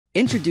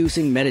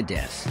Introducing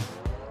Metadesk,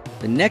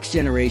 the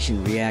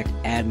next-generation React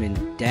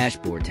admin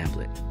dashboard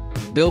template.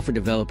 Built for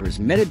developers,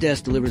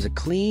 Metadesk delivers a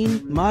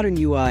clean, modern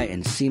UI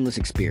and seamless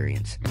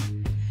experience,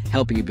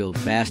 helping you build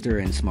faster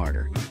and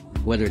smarter.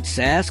 Whether it's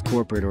SaaS,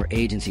 corporate, or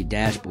agency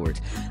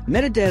dashboards,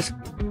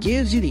 Metadesk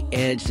gives you the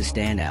edge to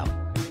stand out.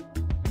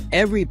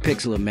 Every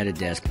pixel of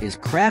Metadesk is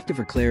crafted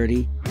for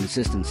clarity,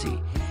 consistency,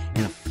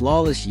 and a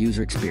flawless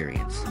user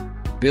experience.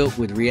 Built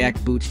with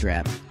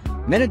React-Bootstrap,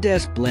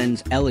 Metadesk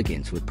blends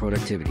elegance with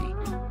productivity.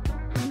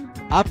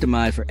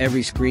 Optimized for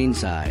every screen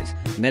size,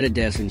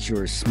 Metadesk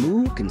ensures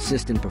smooth,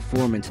 consistent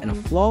performance and a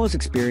flawless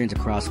experience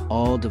across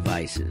all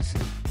devices.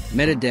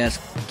 Metadesk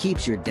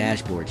keeps your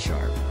dashboard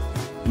sharp.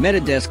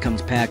 Metadesk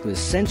comes packed with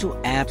essential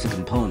apps and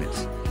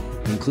components,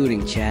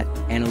 including chat,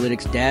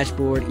 analytics,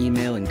 dashboard,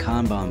 email, and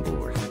Kanban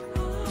board,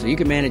 so you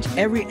can manage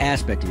every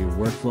aspect of your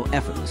workflow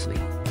effortlessly.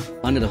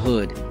 Under the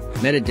hood,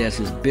 Metadesk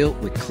is built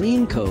with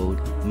clean code,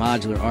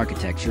 modular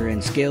architecture,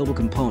 and scalable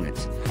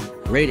components,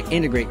 ready to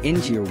integrate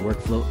into your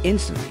workflow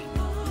instantly.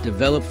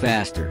 Develop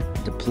faster,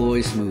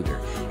 deploy smoother,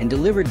 and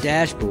deliver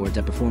dashboards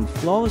that perform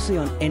flawlessly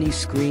on any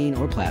screen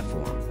or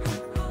platform.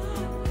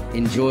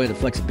 Enjoy the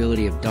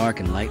flexibility of dark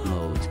and light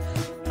modes,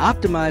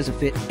 optimize to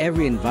fit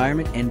every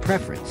environment and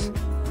preference.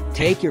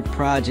 Take your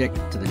project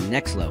to the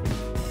next level.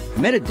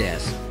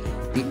 Metadesk,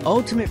 the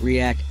ultimate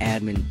React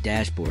admin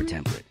dashboard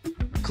template.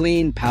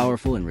 Clean,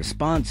 powerful, and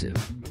responsive.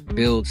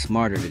 Build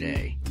smarter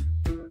today.